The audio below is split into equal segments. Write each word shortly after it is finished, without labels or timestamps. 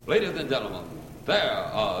Ladies and gentlemen, there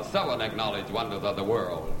are 7 acknowledged wonders of the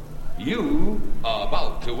world. You are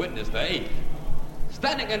about to witness the 8th.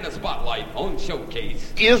 Standing in the spotlight on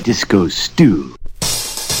Showcase is Disco Stew.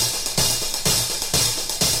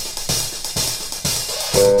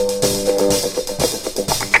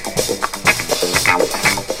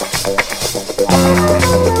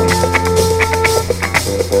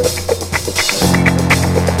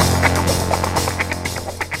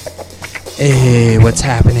 Hey, what's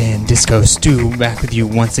happening? Disco Stew back with you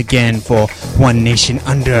once again for One Nation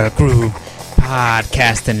Under Groove,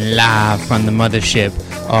 podcasting live from the mothership.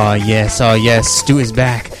 Oh yes, Stew is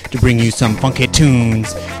back to bring you some funky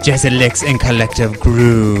tunes, jazzy licks, and collective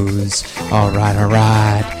grooves.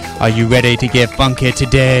 Alright. Are you ready to get funky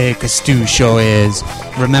today? Cause Stew sure is.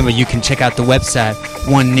 Remember, you can check out the website,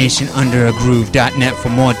 onenationundergroove.net for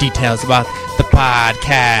more details about the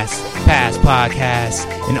podcast, past podcasts,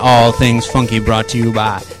 and all things funky brought to you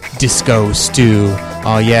by Disco Stew.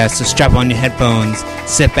 Oh yeah, so strap on your headphones,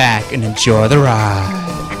 sit back, and enjoy the ride.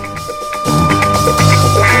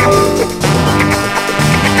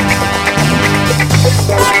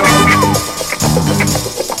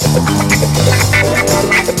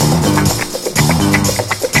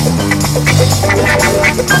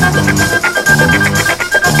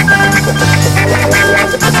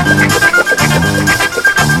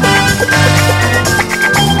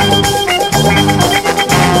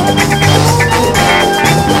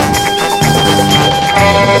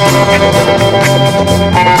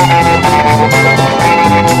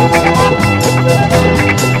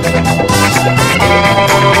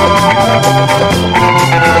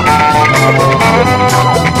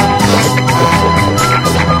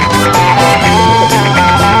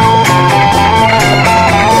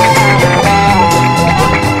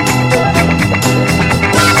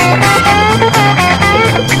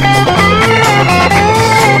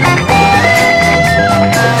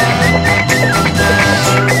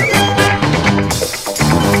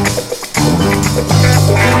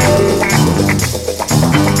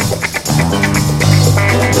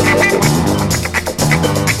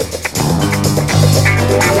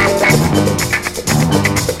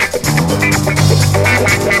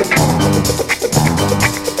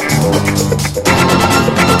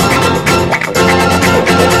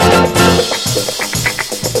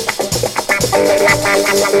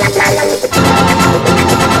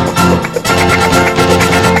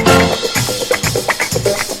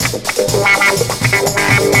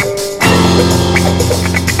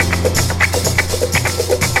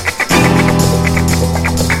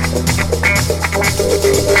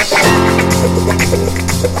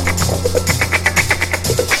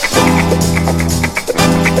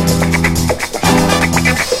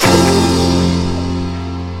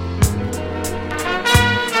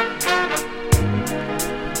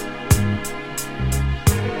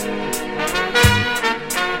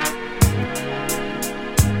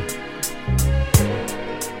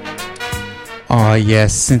 Oh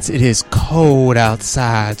yes, since it is cold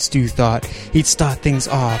outside, Stu thought he'd start things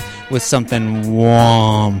off with something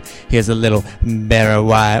warm. Here's a little Barry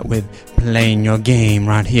White with Playing Your Game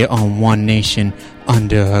right here on One Nation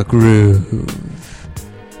Under a Groove.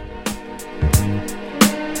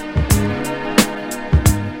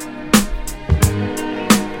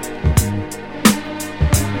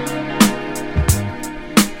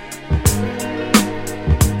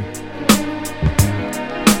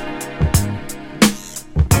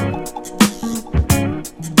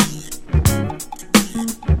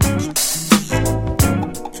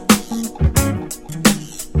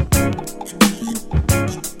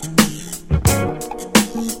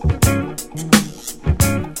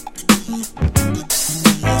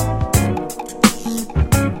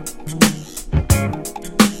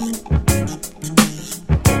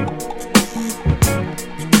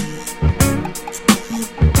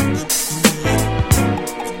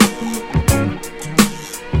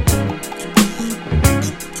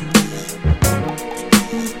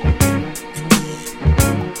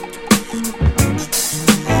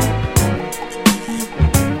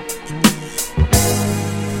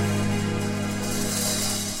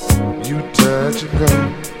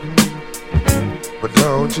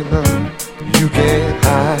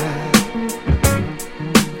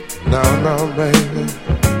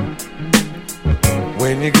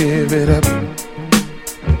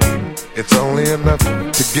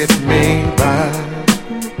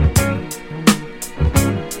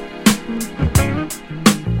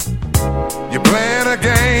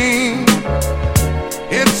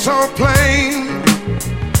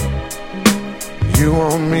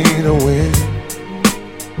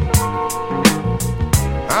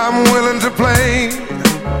 I'm willing to play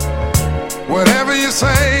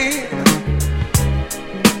say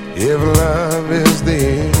if love is the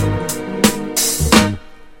end?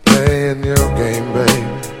 Playing your game, baby.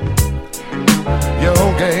 Your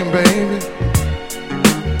game, baby.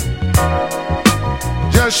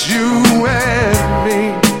 Just you and me.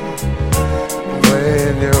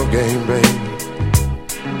 Playing your game, baby.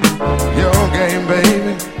 Your game,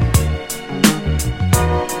 baby.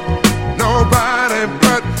 Nobody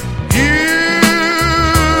but you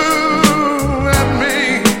and me.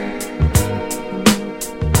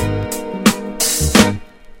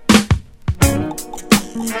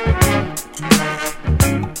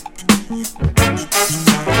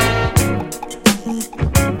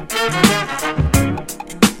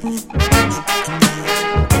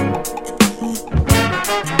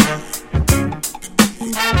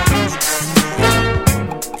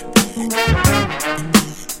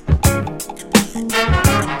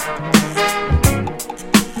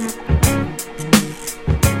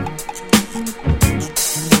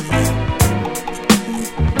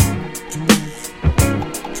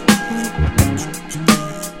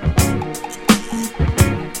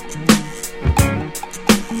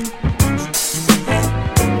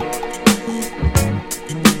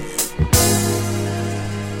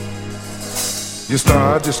 You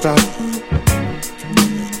start, you stop.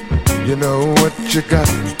 You know what you got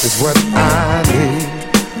is what I need.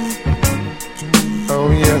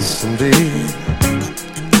 Oh yes indeed.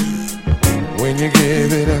 When you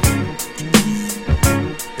give it up,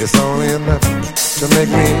 it's only enough to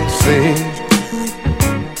make me see.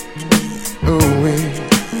 Ooh-wee.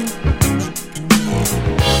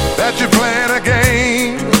 That you're playing a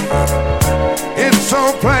game, it's so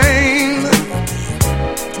plain.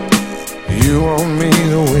 You want me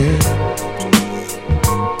to win.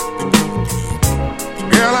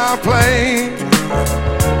 Girl, I'll play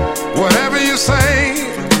whatever you say.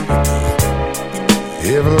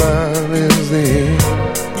 If love is the end,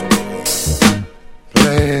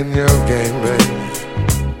 playing your game, baby.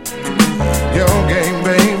 Your game,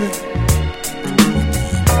 baby.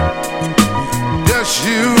 Just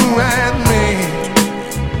you and me.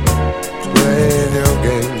 Playing your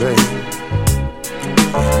game, baby.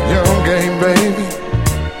 Your game, baby.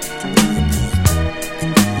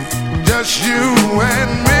 Just you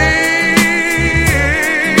and me.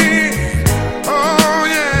 Oh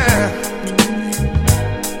yeah.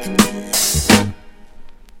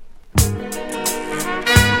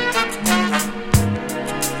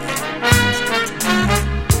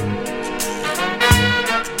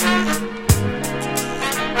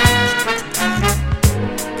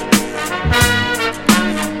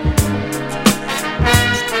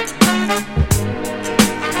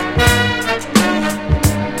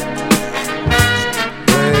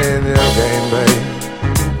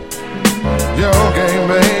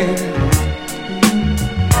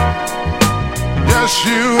 Just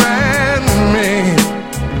you and me.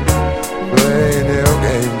 Playing your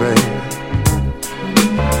game, baby.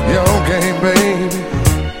 Your game, baby.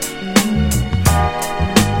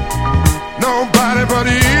 Nobody but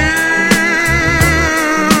you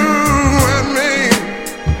and me.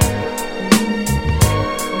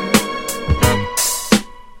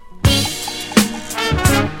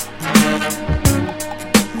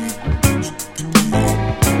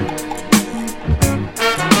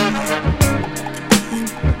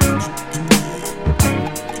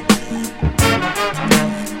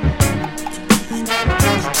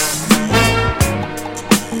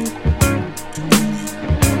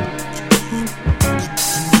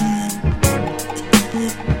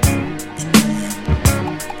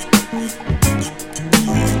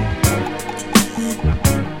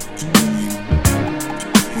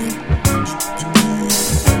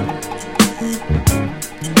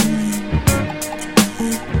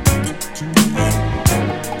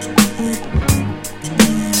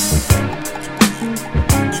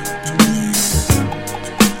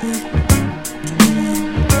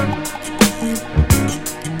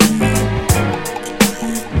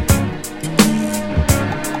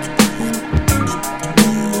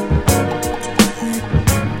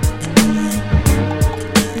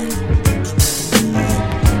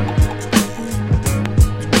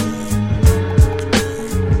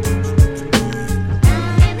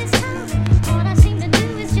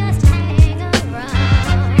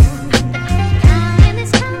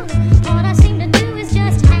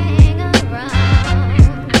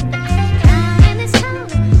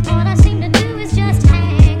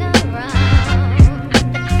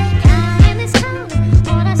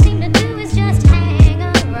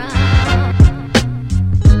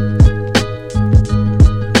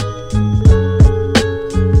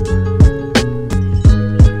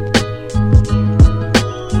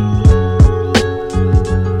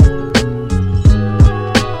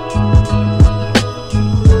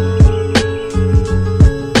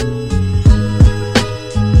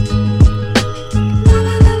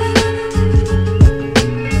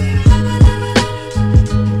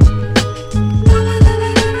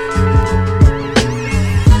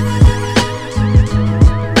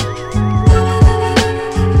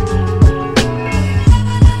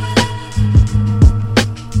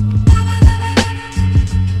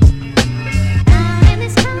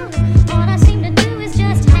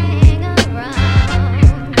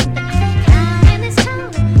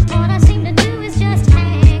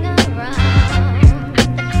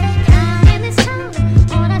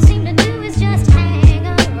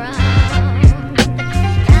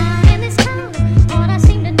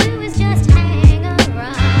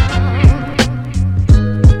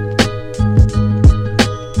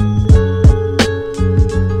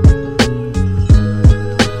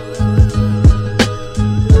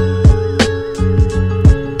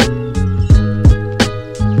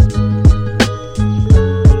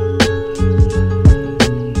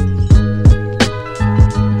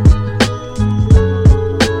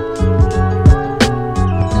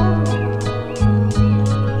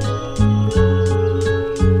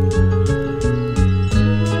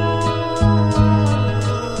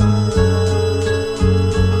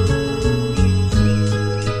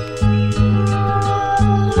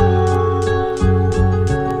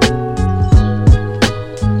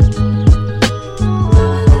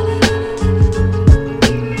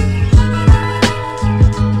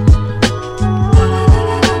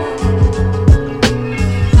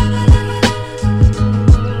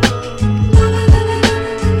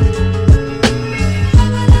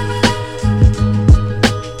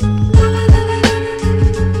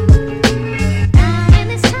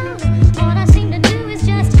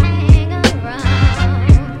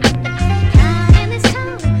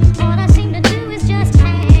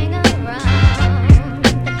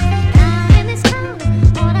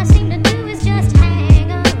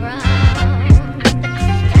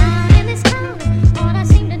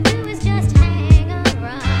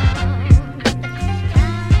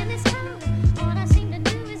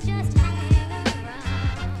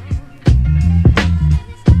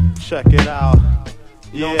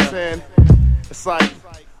 It's like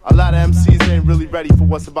a lot of MCs ain't really ready for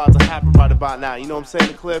what's about to happen right about now. You know what I'm saying,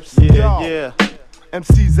 Eclipse? Yeah.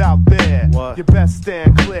 MCs out there, what? You best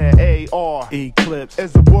stand clear. AR Eclipse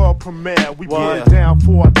is a world premiere. We what? get it down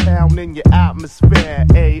for a town in your atmosphere.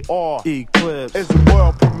 AR Eclipse is a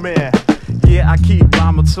world premiere. Yeah, I keep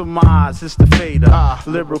rhyming to mines, it's the fader.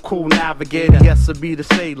 Lyrical navigator, yes, I be the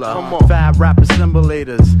sailor. Come on. Fab rapper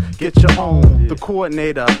simulators, get your own. The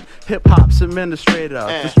coordinator, hip hop's administrator.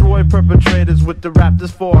 Destroy perpetrators with the rap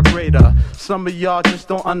that's far greater. Some of y'all just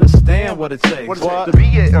don't understand what it takes. What? To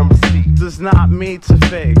be an MC does not mean to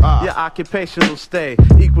fake. Your occupational stay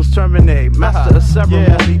equals terminate. Master of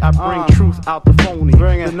ceremony, I bring truth out the phony.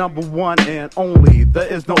 The number one and only,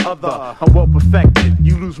 there is no other. I'm well perfected,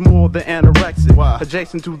 you lose more than anorexic.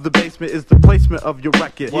 Adjacent to the basement is the placement of your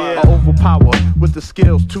record. I overpower with the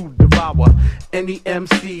skills to devour any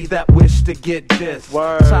MC that wish to get this.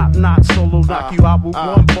 Top notch solo, knock you out with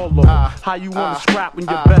one bolo. How you wanna scrap when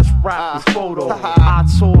your best rap is photo? I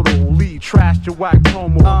totally trashed your whack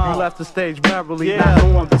promo. You left the stage merrily, not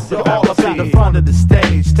knowing the you're all up at the front of the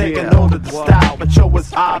stage, taking note of the style, but yo,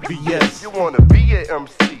 it's obvious. You wanna be an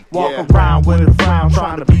MC. Walk around with a frown,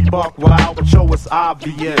 trying to be buck wild, but yo, it's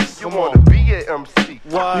obvious. You wanna be an MC.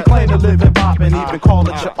 You claim to live in pop and even call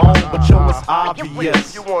it your own, but yo, it's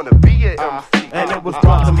obvious. You wanna be an MC. And it was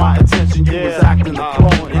brought to my attention, you was acting a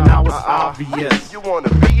clone, and now it's obvious. You wanna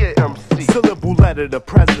be an MC. Syllable letter to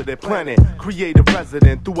president, planet, creative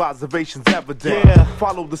resident, through observations evident.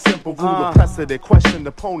 Follow the simple rule of precedent, question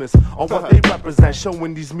opponents on what they represent,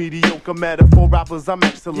 showing these mediocre metaphor rappers I'm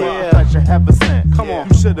excellent. Pleasure heaven sent. Come on.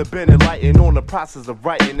 You should have been enlightened on the process of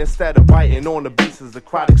writing instead of biting on the basis of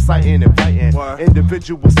crowd exciting, inviting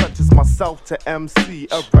individuals such as myself to MC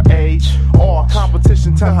era age. Or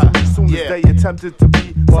competition tempted me soon as they attempted to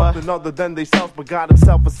be something other than they self, but God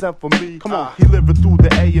himself was sent for me. Come on, he living through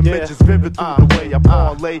the A images, vivid through the way I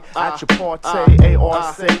parlay at your party.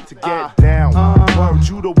 AR say to get down. Word,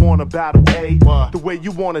 you don't wanna battle A. The way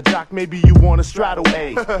you wanna jock, maybe you wanna straddle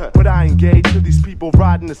A. But I engage to these people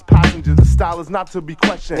riding as passengers. The style is not to be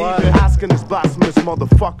questioned. Even asking this blasphemous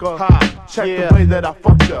motherfucker. Check the way that I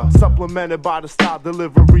fuck ya. Supplemented by the style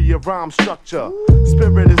delivery of rhyme structure.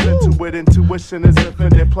 Spirit is into it, intuition is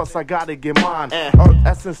infinite. Plus I gotta get mine. Earth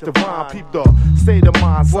essence divine. Peep the state of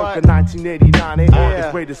mind. Circa 1989. They are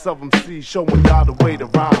the greatest of MCs, showing y'all the way to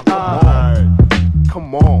rhyme.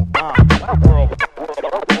 Come on.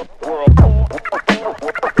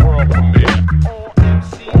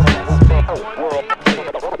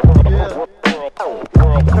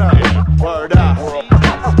 Word up.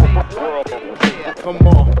 Come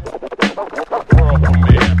on.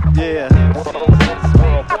 Yeah.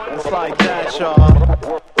 It's like that, y'all.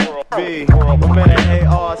 B. My man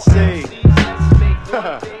ARC.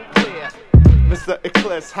 Mr.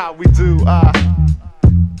 Eclipse, how we do?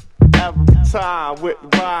 Every time with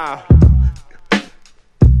rhyme.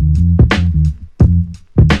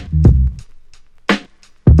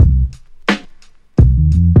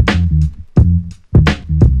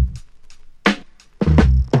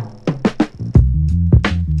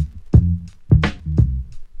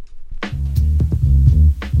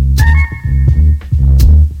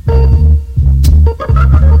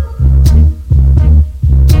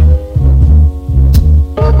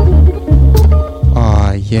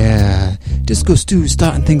 Yeah, Disco Stew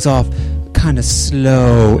starting things off kind of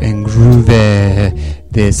slow and groovy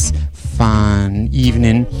this fine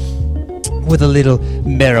evening with a little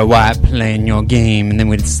Barry White playing your game, and then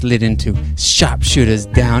we slid into Sharpshooters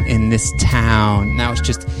down in this town. Now it's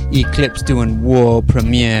just Eclipse doing world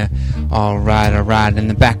premiere. Alright, in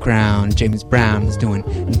the background James Brown is doing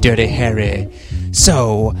Dirty Harri.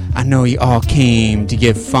 So, I know you all came to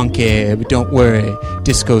get funky, but don't worry,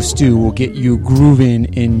 Disco Stew will get you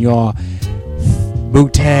grooving in your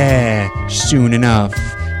booty soon enough.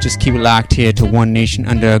 Just keep it locked here to One Nation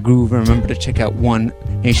Under a Groove, and remember to check out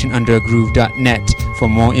onenationundergroove.net for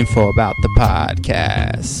more info about the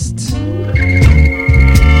podcast.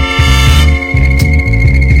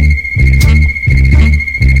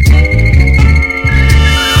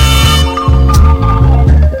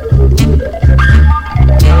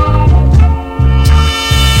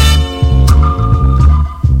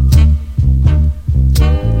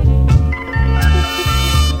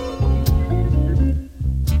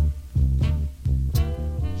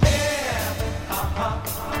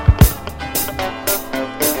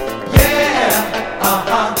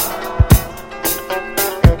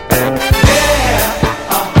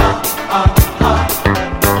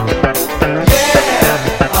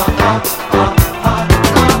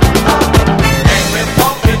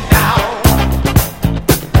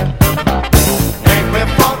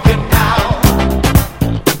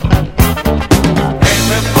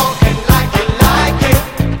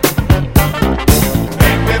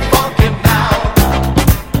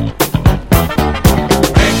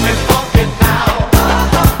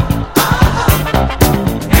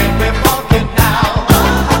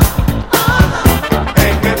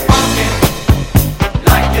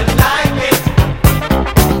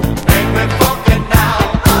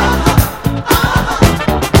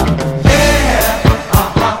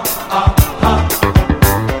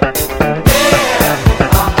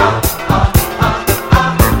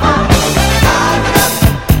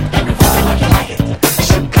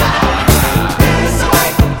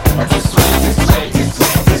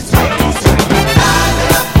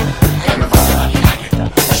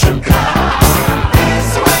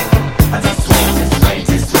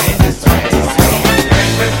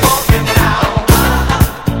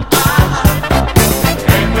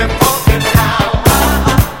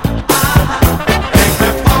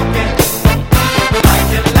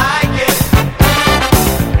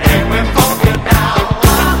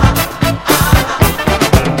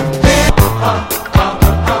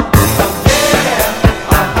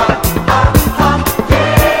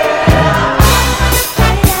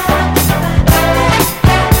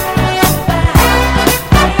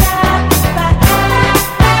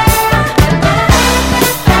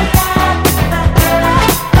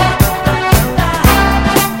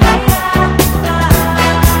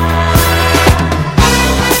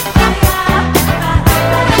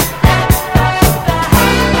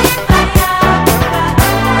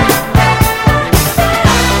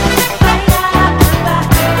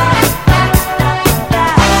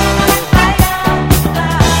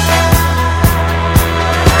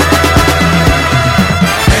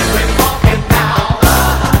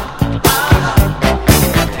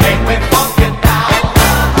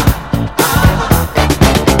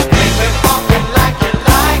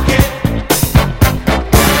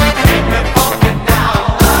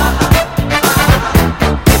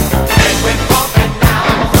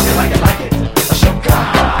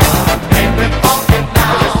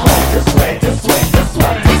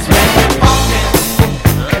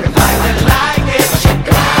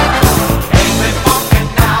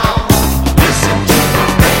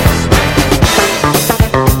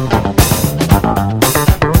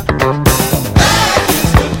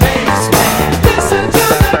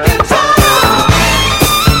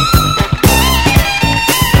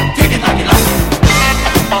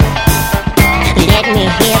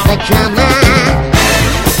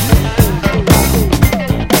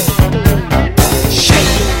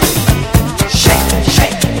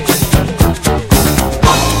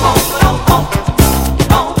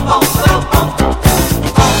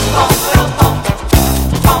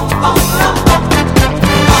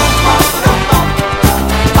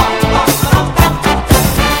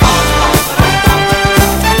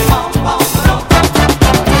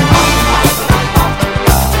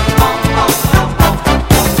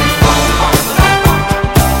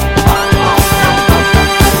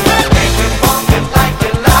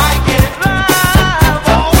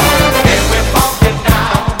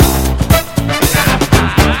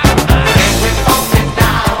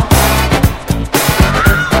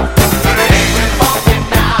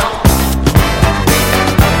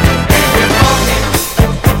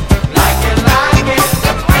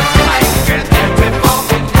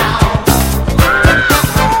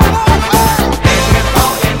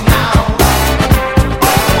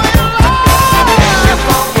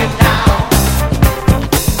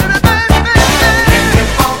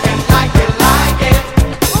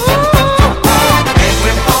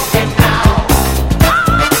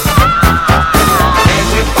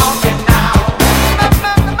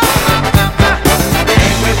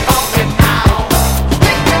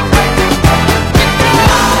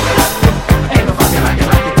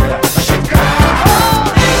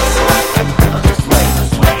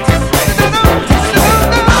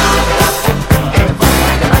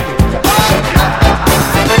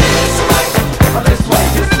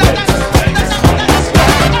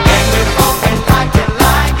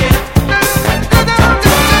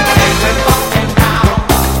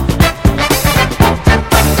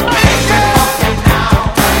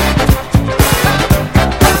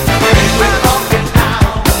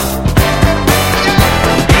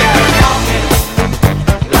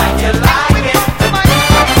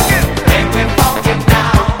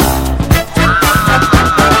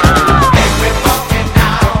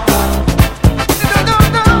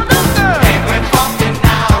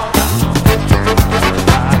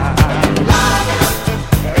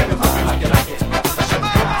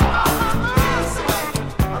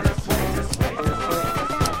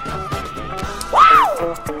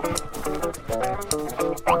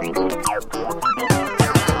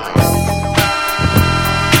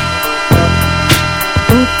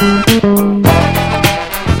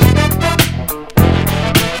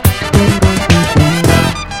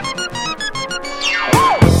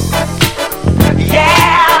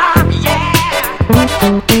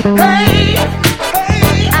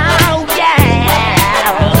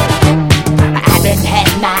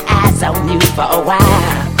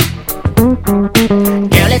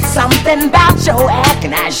 Something about your act,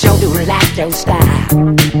 and I sure do like your style.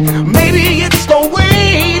 Maybe it's the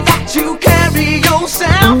way that you carry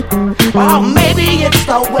yourself, or maybe it's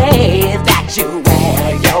the way that you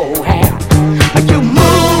wear your hair. You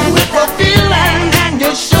move with the feeling, and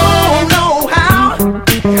you sure know how.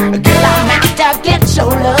 Girl, I'm out to get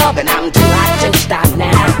your love, and I'm too hot to stop now.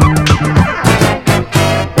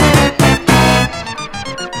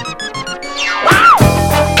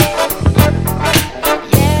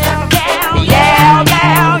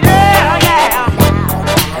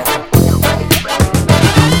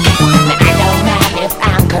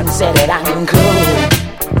 I'm cool,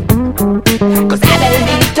 'cause I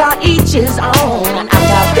believe to each his own, and I'm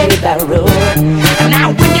the baby rule. Now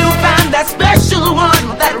when you find that special one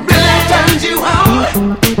that really turns you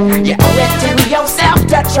on, you owe it to yourself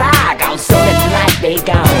to try, 'cause soon it might be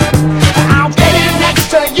gone. I'll get it next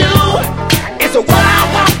to you, it's what I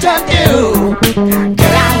want to do.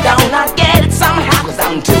 Girl, I'm gonna get it somehow, 'cause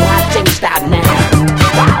I'm too hot to stop now.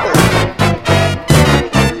 Wow.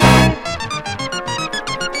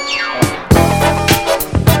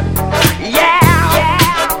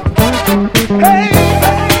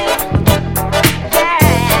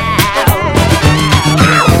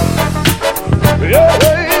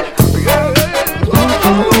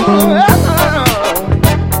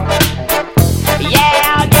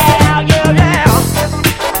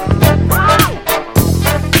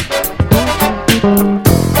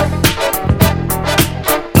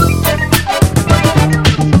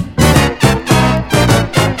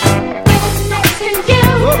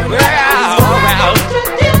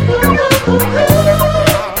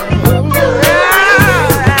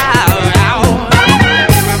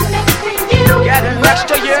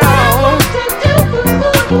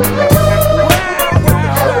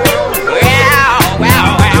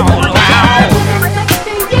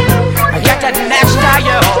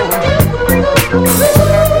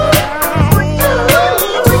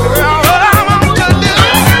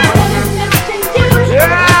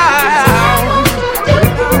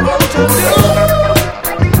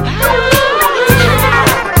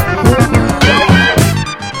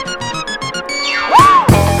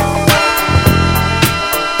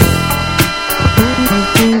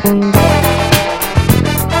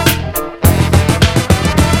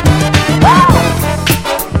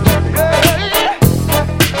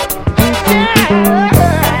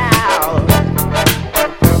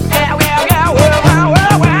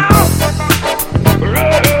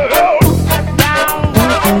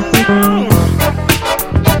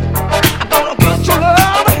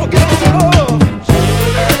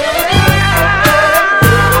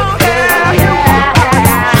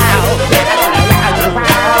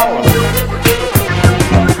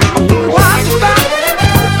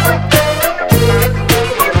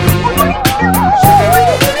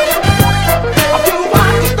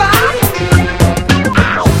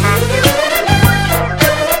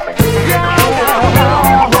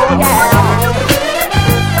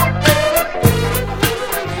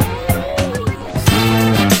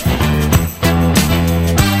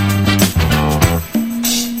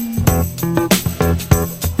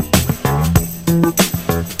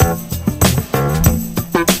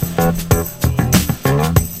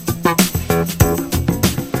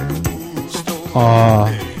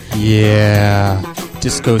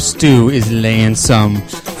 Disco Stew is laying some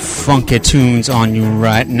funky tunes on you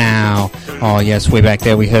right now. Oh yes, way back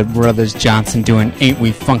there we heard Brothers Johnson doing Ain't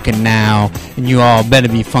We Funkin' Now, and you all better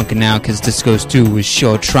be funkin' now, cause Disco Stew is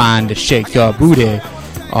sure trying to shake your booty.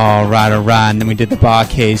 Alright, and then we did the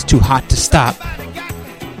Barcades, Too Hot to Stop.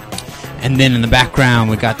 And then in the background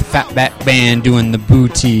we got the Fatback Band doing the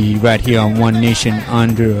Booty right here on One Nation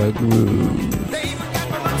Under a Groove.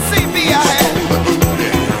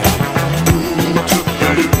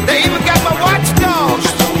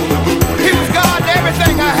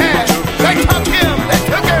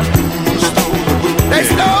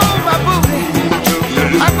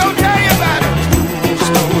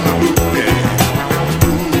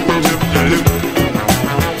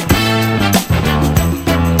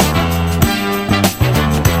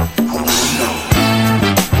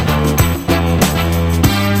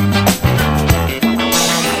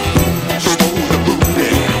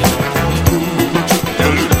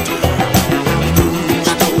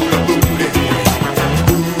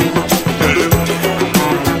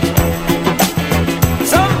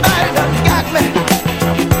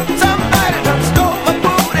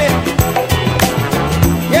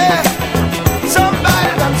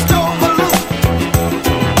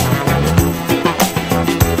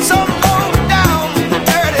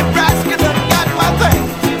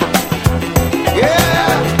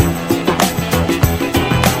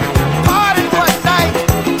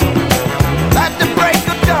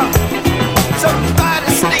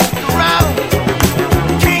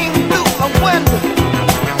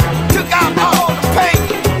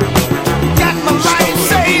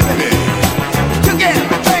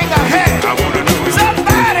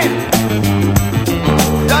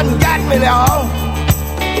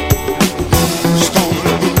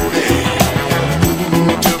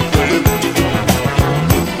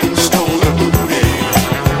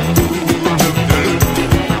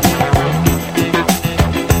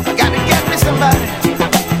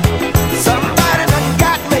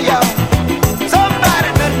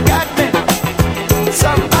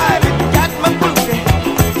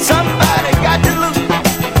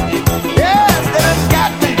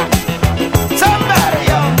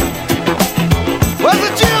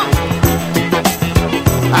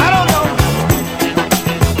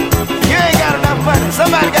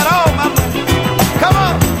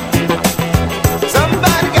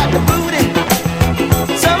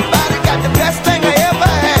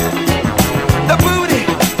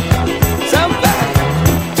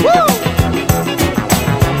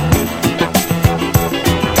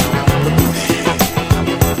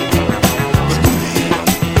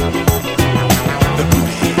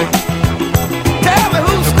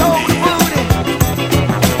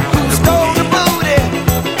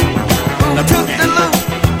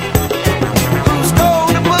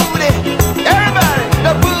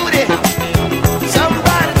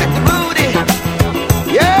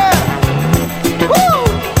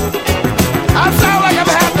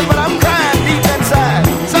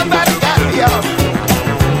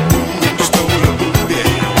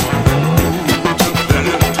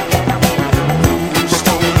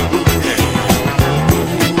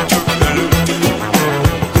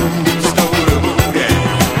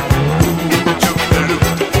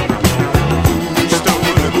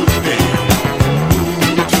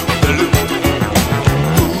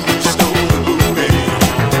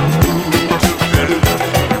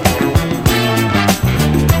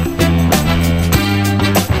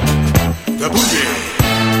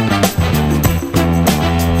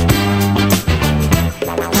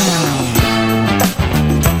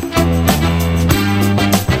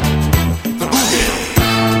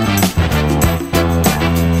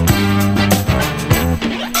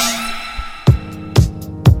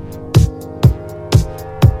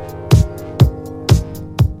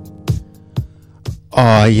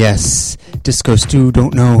 Oh yes, Disco Stew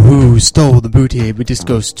don't know who stole the booty, but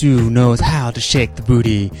Disco Stew knows how to shake the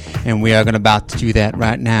booty. And we are about to do that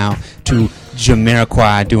right now to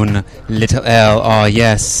Jamiroquai doing a little L. Oh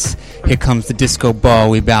yes, here comes the disco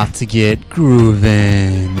ball. We about to get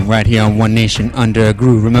grooving right here on One Nation Under a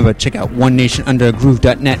Groove. Remember, check out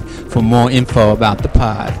onenationunderagroove.net for more info about the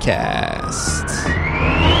podcast.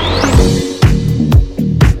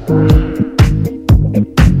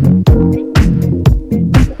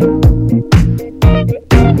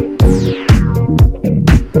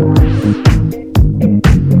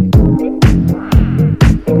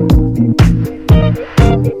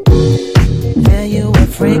 There you were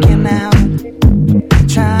freaking out,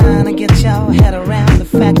 trying to get your head around the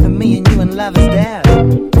fact that me and you in love is dead.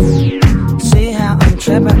 See how I'm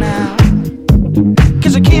tripping now,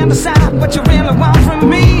 'cause you can't decide what you really want from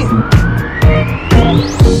me.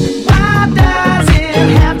 Why does it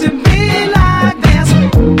have to be like this?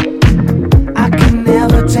 I can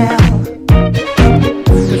never tell,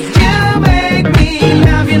 'cause you make me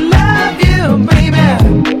love you, baby,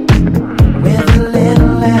 with a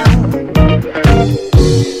little L.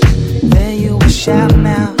 There you were shouting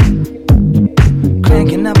out,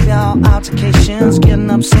 cranking up your altercations, getting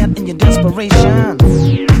upset in your desperation,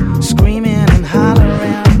 screaming and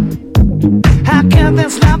hollering. How can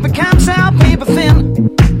this love become so paper thin?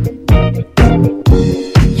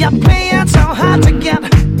 You're playing so hard to get,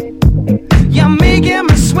 you're making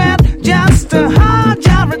me sweat just to hold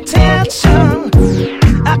your attention.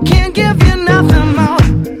 I can't give you nothing more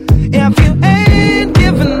if you ain't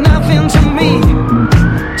giving nothing to me.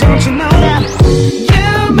 Don't you know that you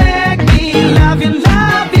make me love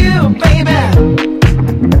you, baby,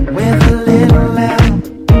 with a little L.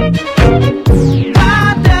 Why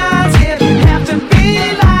does it have to be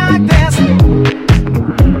like this?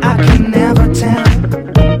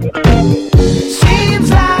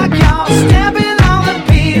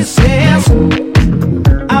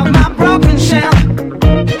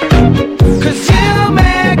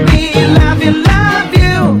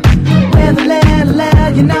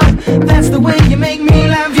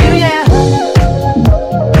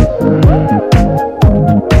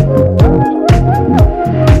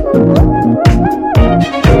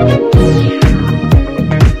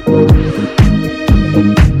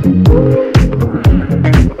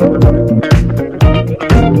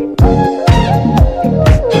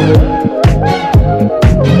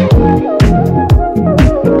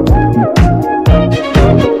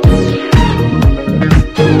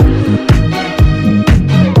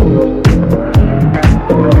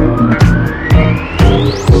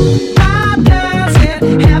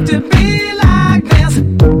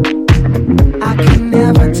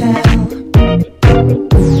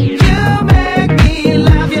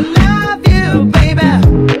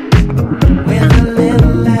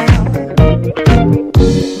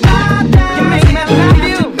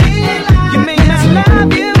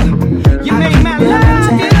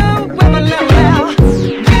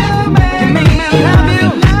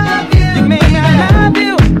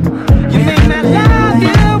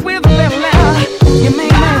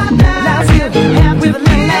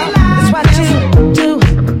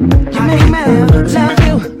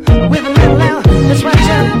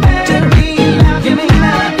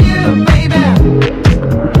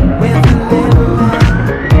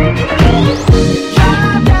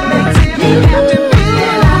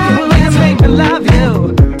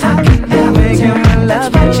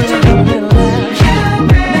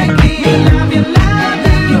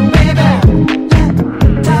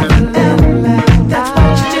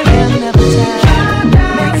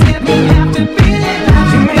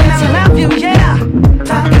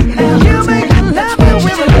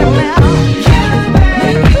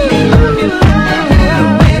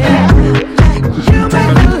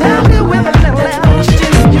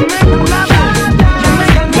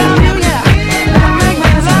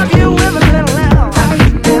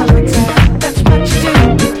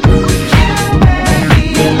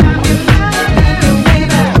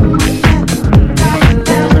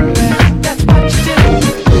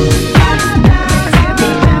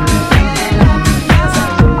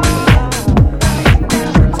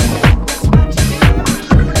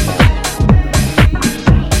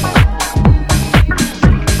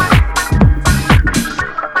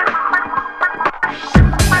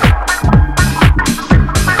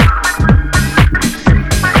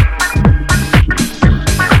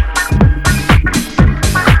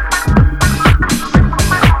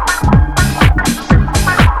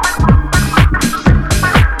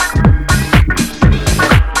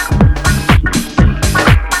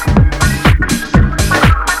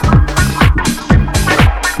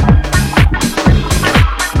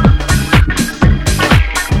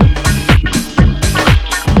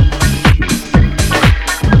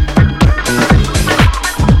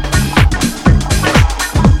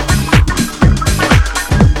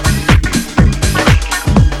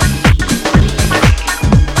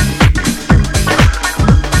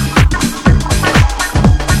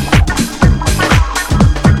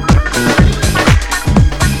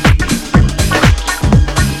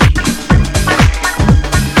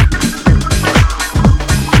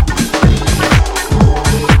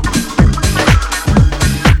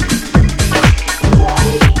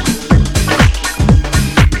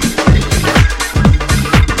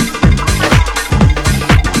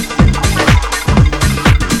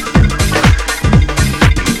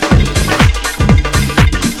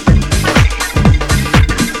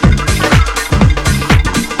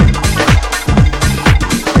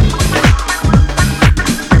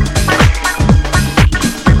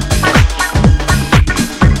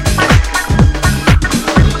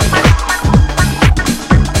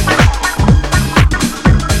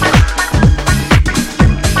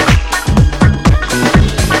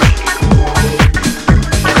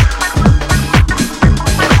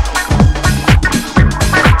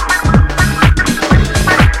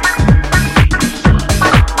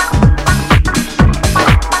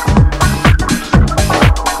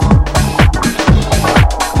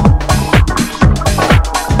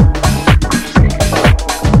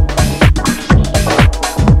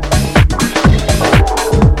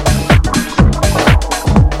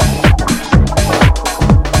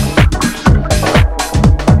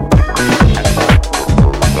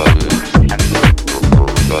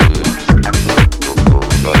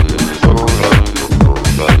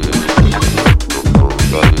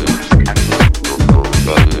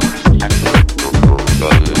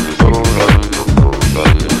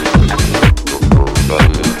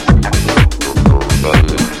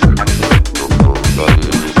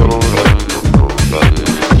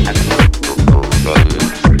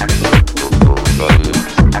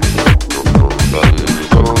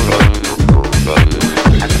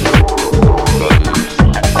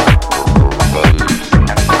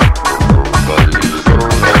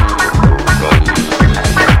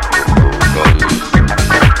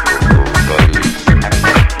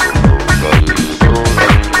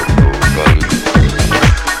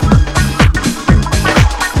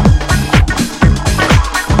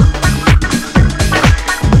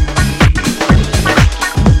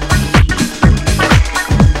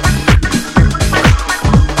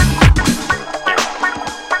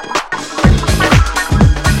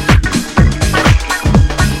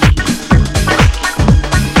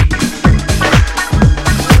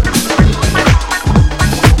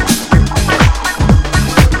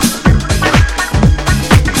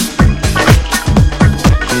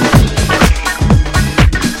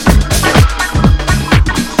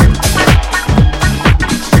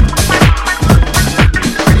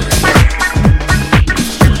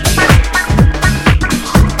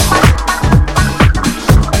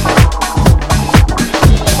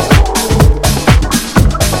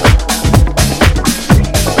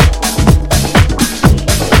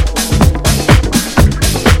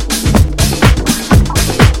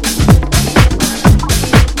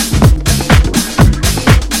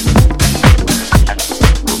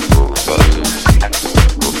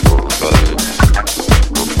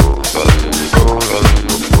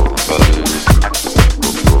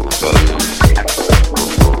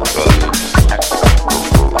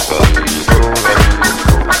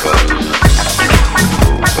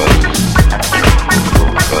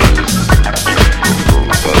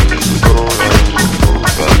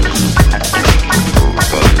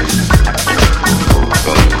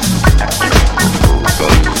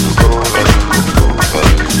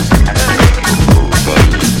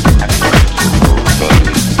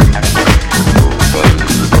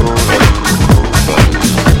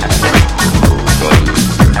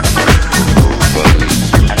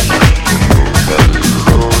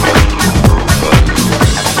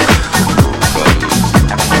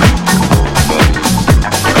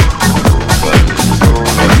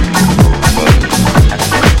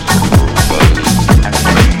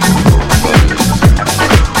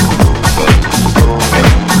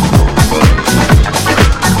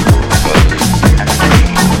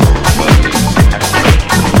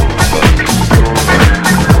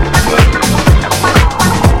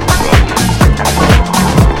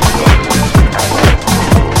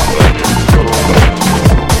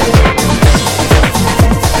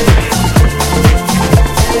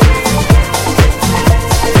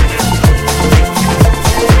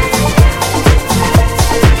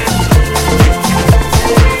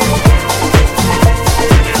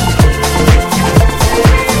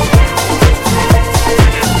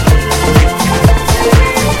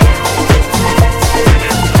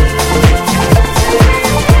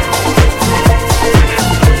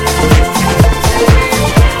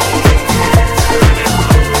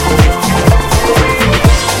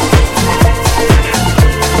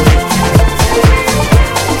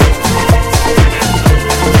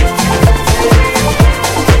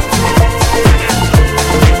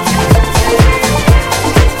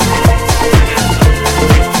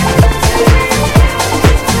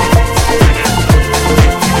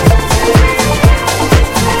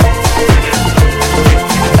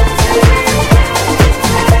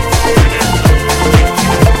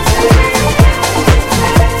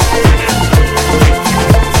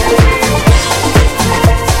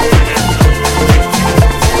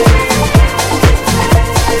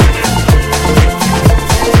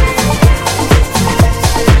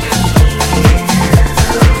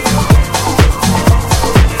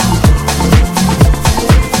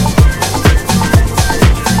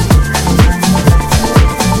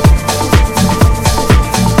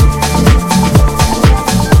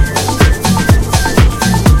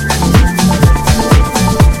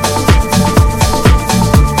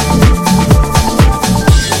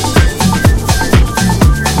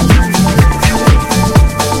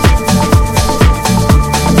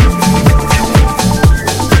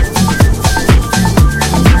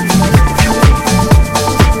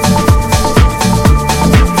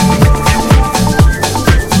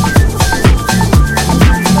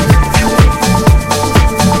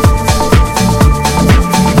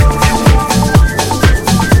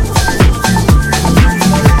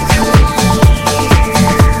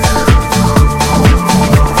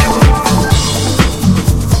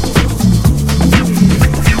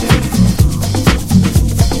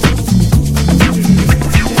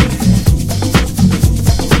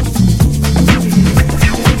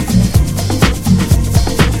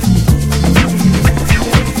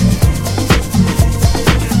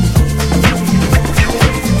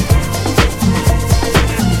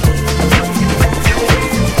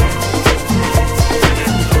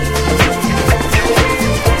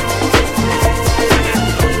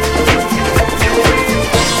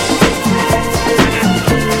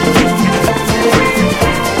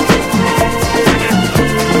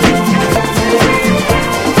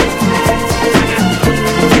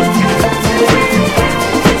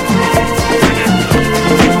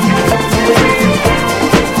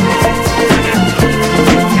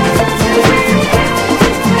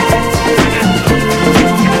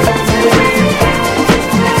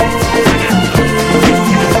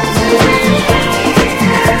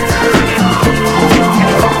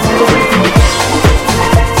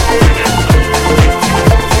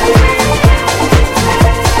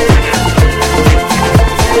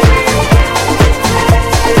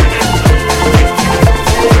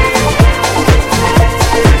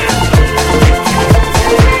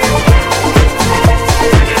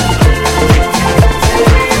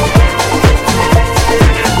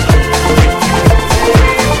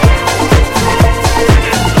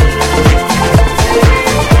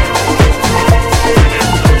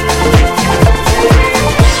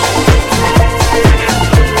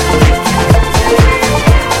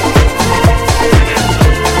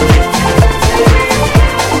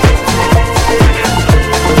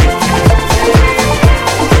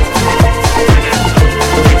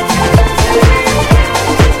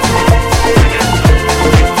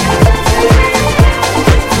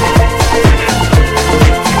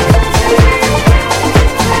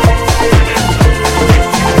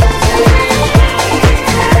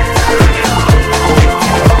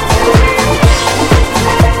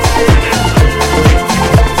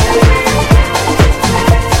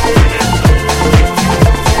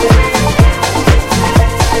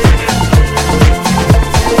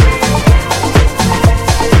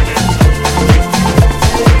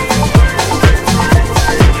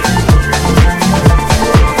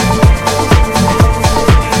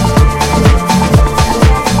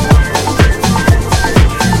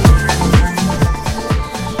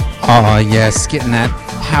 Oh yes, getting that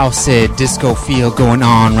house disco feel going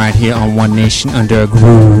on right here on One Nation Under a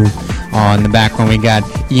Groove. In the background we got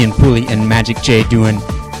Ian Pooley and Magik J doing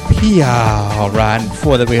Piha. Alright,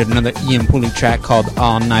 before that we had another Ian Pooley track called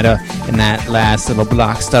Allnighter, and that last little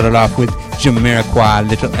block started off with Jamiroquai,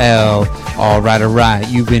 Little L. Alright,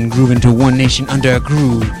 you've been grooving to One Nation Under a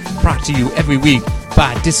Groove, brought to you every week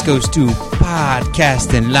by Disco Stew,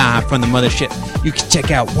 podcasting live from the mothership. You can check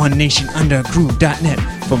out onenationundergroove.net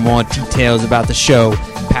for more details about the show,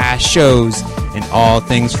 past shows, and all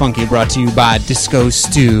things funky, brought to you by Disco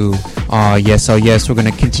Stew. Oh yes, we're going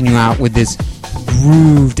to continue out with this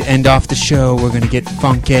groove to end off the show. We're going to get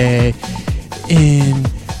funky in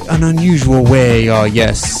an unusual way. Oh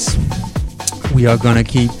yes, we are going to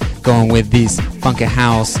keep going with these funky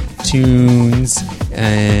house tunes,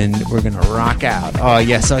 and we're going to rock out. Oh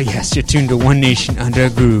yes, you're tuned to One Nation Under a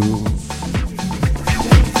Groove.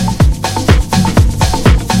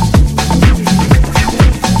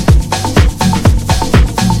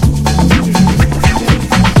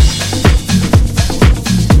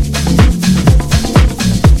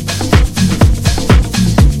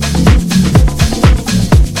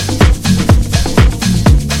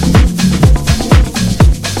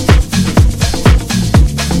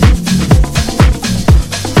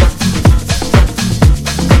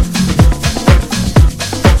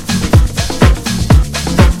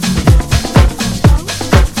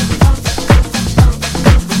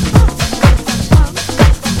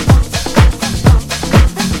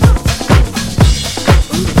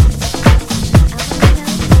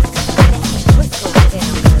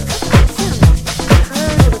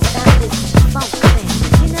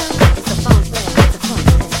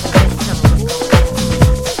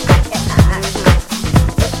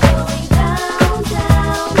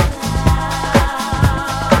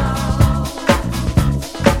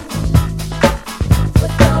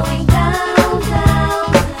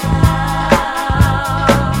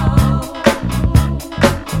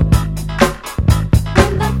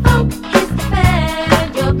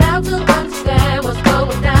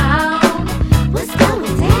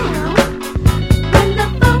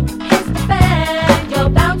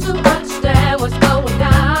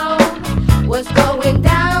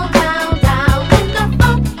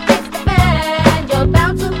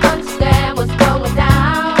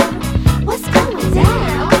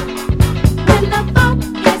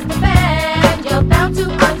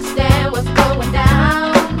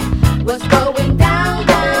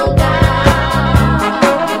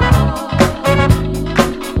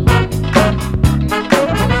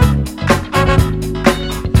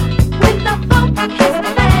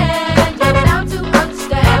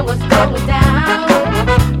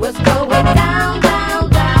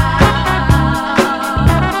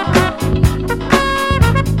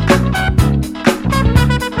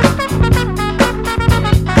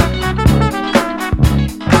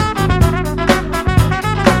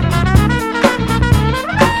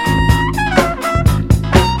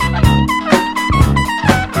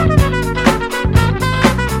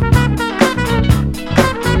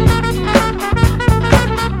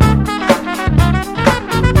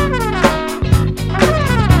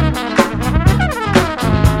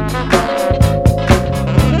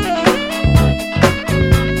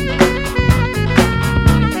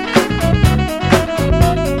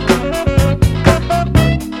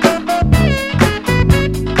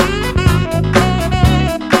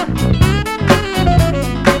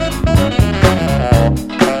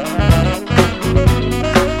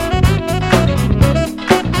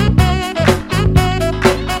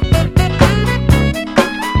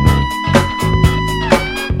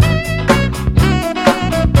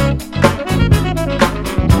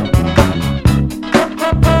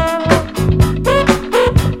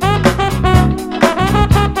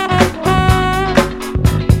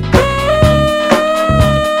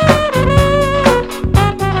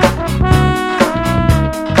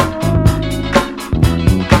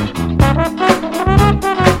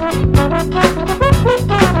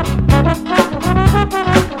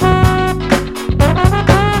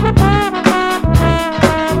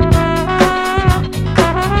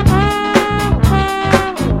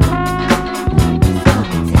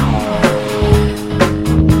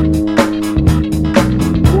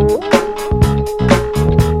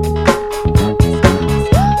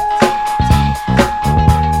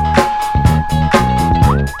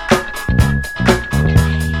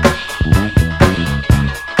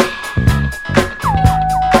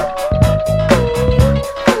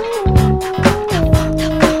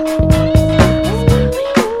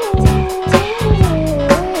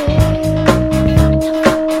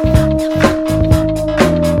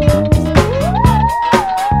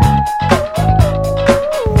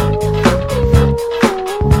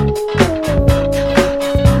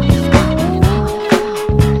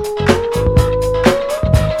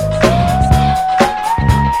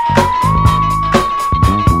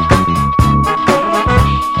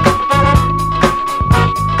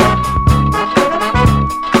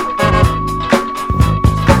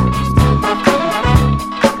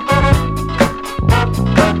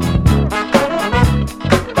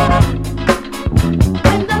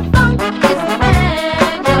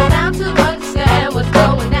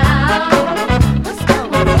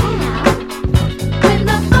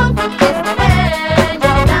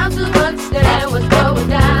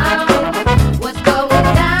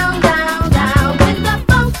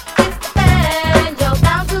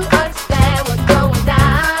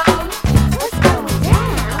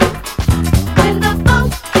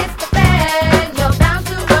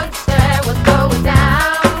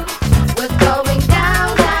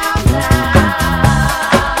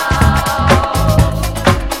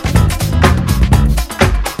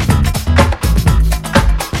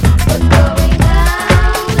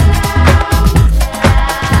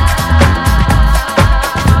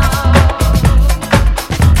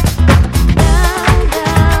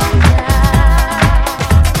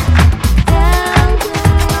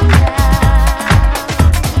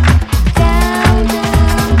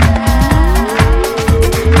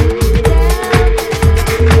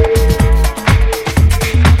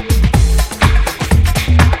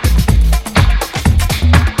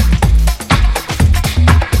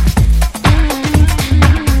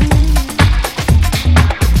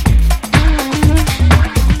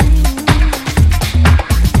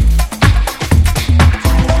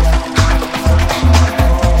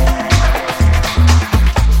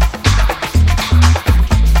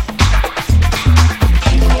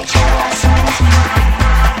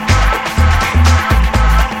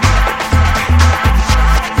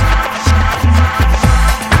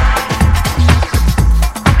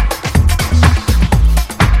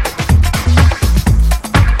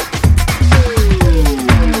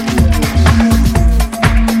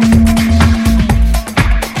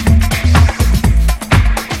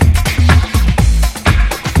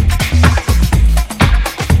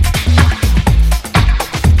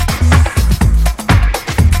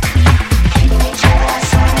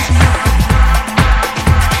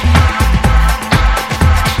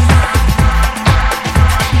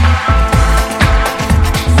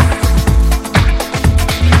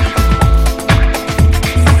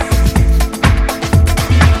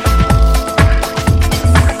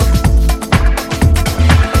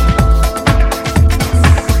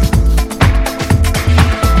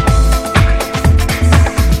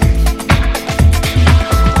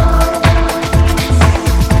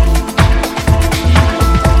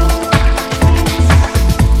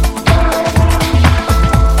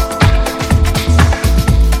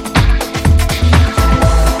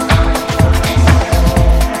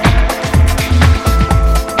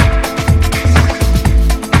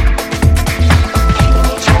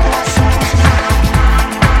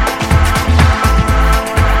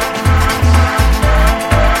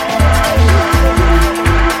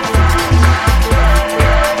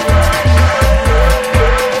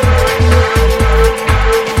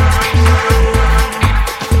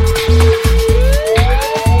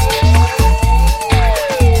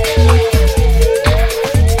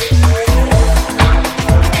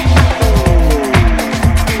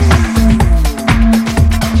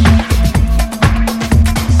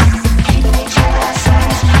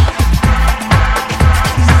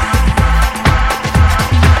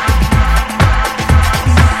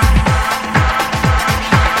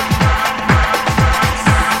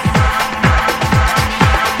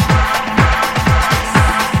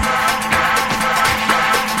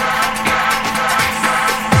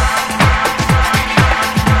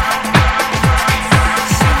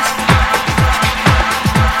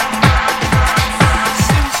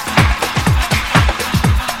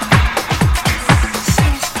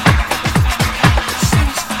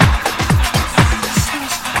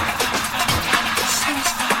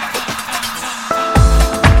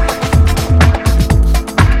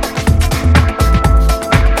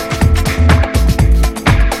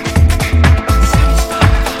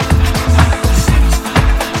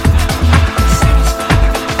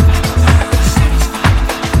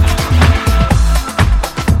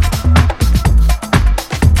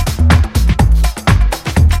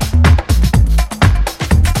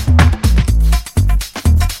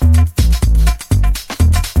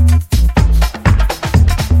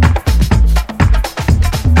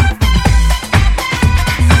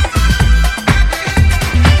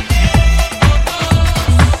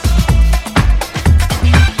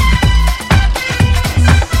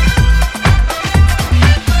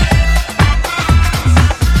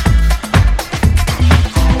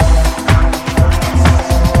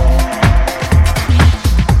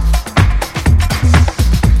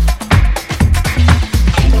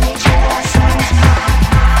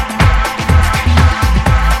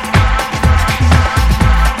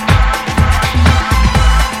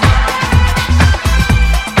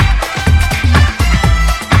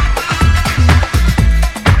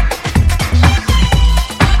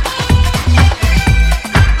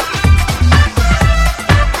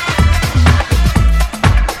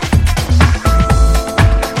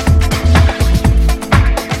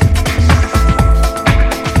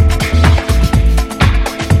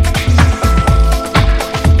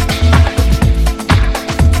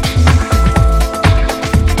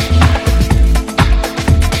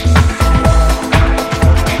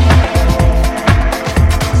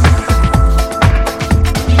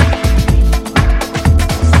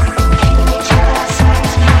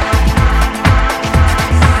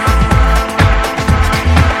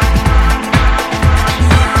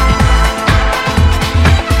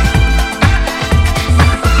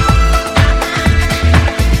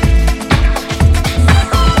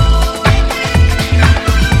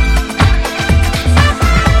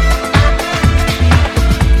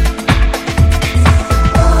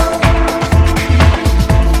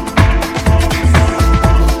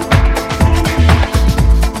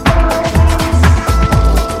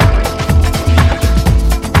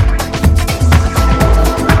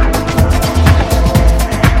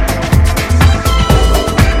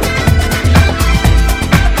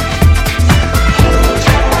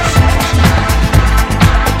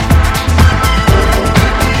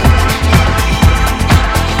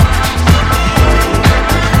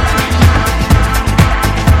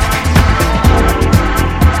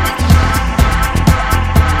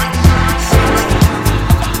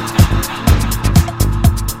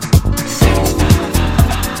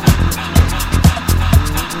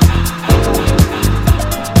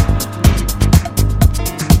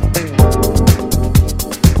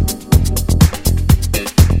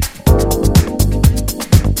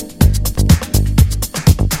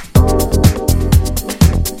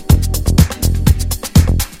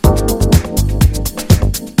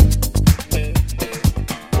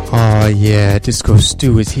 yeah, Disco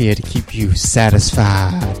Stew is here to keep you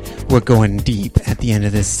satisfied. We're going deep at the end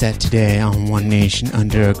of this set today on One Nation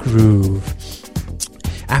Under a Groove.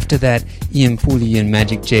 After that, Ian Pooley and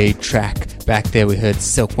Magik J track. Back there we heard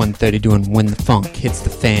Silk 130 doing When the Funk Hits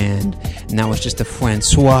the Fan. And that was just a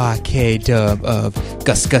Francois K dub of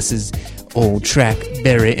Gus Gus's old track,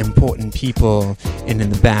 Very Important People. And in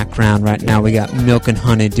the background right now we got Milk and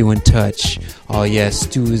Honey doing Touch. Oh yes,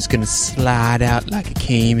 Stu is gonna slide out like it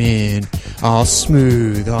came in, all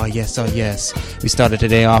smooth. Oh yes, oh yes. We started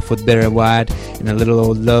today off with Barry White and a little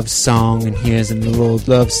old love song, and here's a little old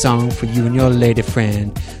love song for you and your lady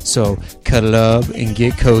friend. So cuddle up and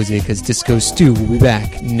get cozy, cause Disco Stu will be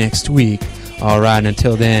back next week. Alright,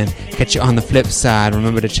 until then, catch you on the flip side.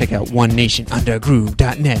 Remember to check out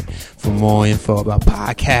onenationundergroove.net for more info about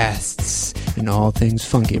podcasts and all things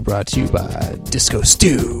funky, brought to you by Disco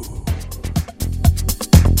Stew.